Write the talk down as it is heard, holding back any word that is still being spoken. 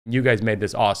You guys made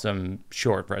this awesome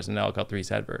short for SNL called Three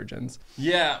Sad Virgins.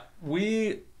 Yeah,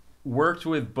 we worked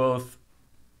with both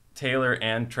Taylor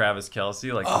and Travis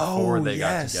Kelce before they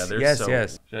got together.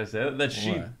 Yes. Should I say that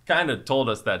she kind of told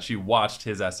us that she watched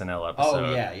his SNL episode.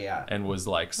 Oh, yeah. And was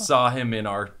like, saw him in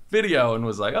our video and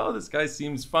was like, oh, this guy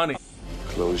seems funny.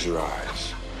 Close your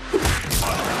eyes. Didn't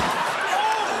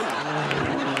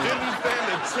stand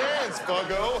a chance,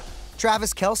 Buggo.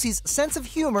 Travis Kelce's sense of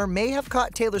humor may have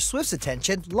caught Taylor Swift's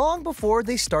attention long before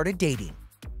they started dating.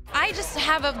 I just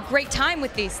have a great time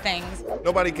with these things.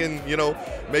 Nobody can,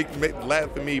 make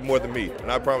laugh at me more than me,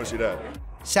 and I promise you that.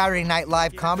 Saturday Night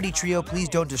Live comedy trio Please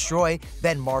Don't Destroy,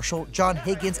 Ben Marshall, John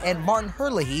Higgins, and Martin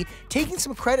Herlih taking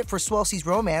some credit for Swelsey's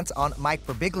romance on Mike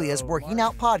Birbiglia's Working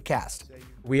Out podcast.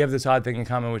 We have this odd thing in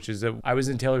common, which is that I was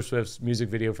in Taylor Swift's music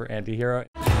video for Antihero.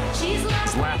 She's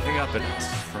laughing up at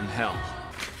us from hell.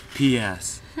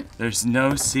 P.S. There's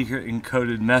no secret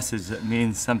encoded message that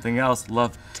means something else.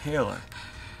 Love, Taylor.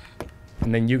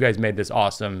 And then you guys made this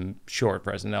awesome short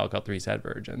for SNL called Three Sad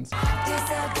Virgins.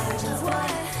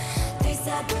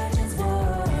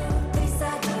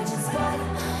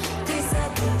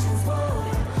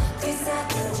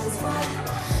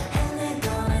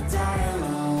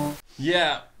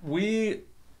 Yeah, we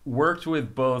worked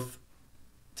with both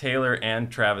Taylor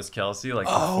and Travis Kelce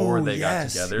before they got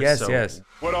together. Yes.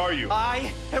 What are you?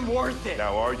 I am worth it.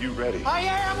 Now, are you ready? I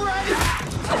am ready.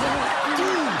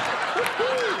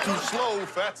 Too slow,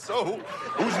 fatso.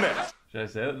 Who's next? Should I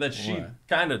say that she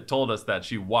kind of told us that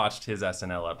she watched his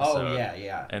SNL episode. Oh,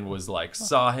 yeah. And was like,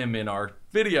 saw him in our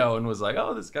video and was like,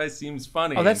 oh, this guy seems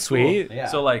funny. Oh, that's and cool. sweet. Yeah.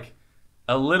 So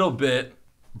a little bit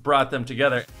brought them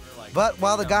together. But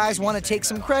while the guys want to take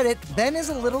some credit, Ben is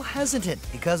a little hesitant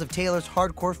because of Taylor's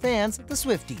hardcore fans, the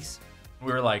Swifties.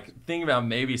 We were thinking about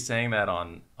maybe saying that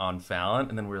on Fallon,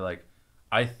 and then we were like,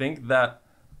 I think that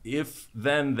if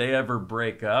then they ever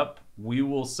break up, we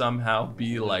will somehow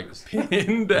be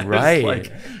pinned as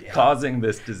causing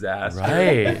this disaster.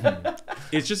 Right.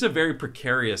 It's just a very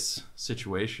precarious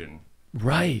situation.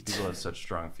 Right. People have such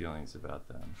strong feelings about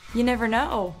them. You never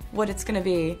know what it's gonna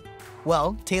be.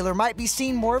 Well, Taylor might be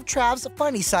seeing more of Trav's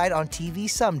funny side on TV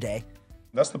someday.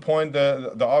 That's the point,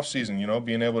 the off season,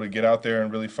 being able to get out there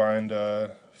and really find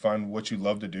what you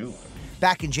love to do.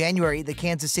 Back in January, the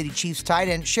Kansas City Chiefs tight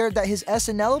end shared that his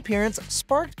SNL appearance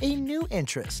sparked a new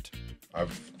interest.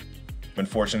 I've been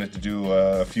fortunate to do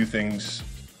a few things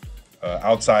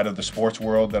outside of the sports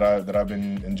world that I've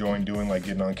been enjoying doing, like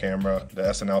getting on camera. The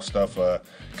SNL stuff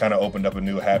kind of opened up a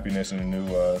new happiness and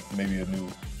maybe a new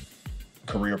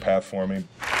career path for me.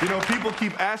 People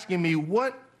keep asking me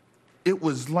what it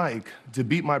was like to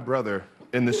beat my brother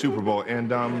in the Super Bowl,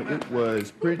 and it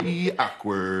was pretty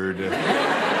awkward.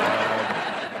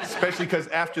 Especially because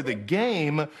after the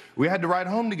game, we had to ride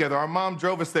home together. Our mom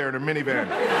drove us there in a minivan.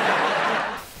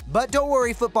 But don't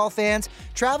worry, football fans,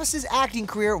 Travis's acting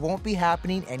career won't be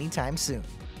happening anytime soon.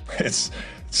 It's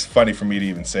funny for me to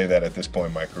even say that at this point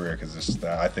in my career, because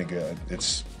I think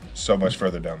it's so much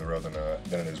further down the road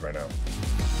than it is right now.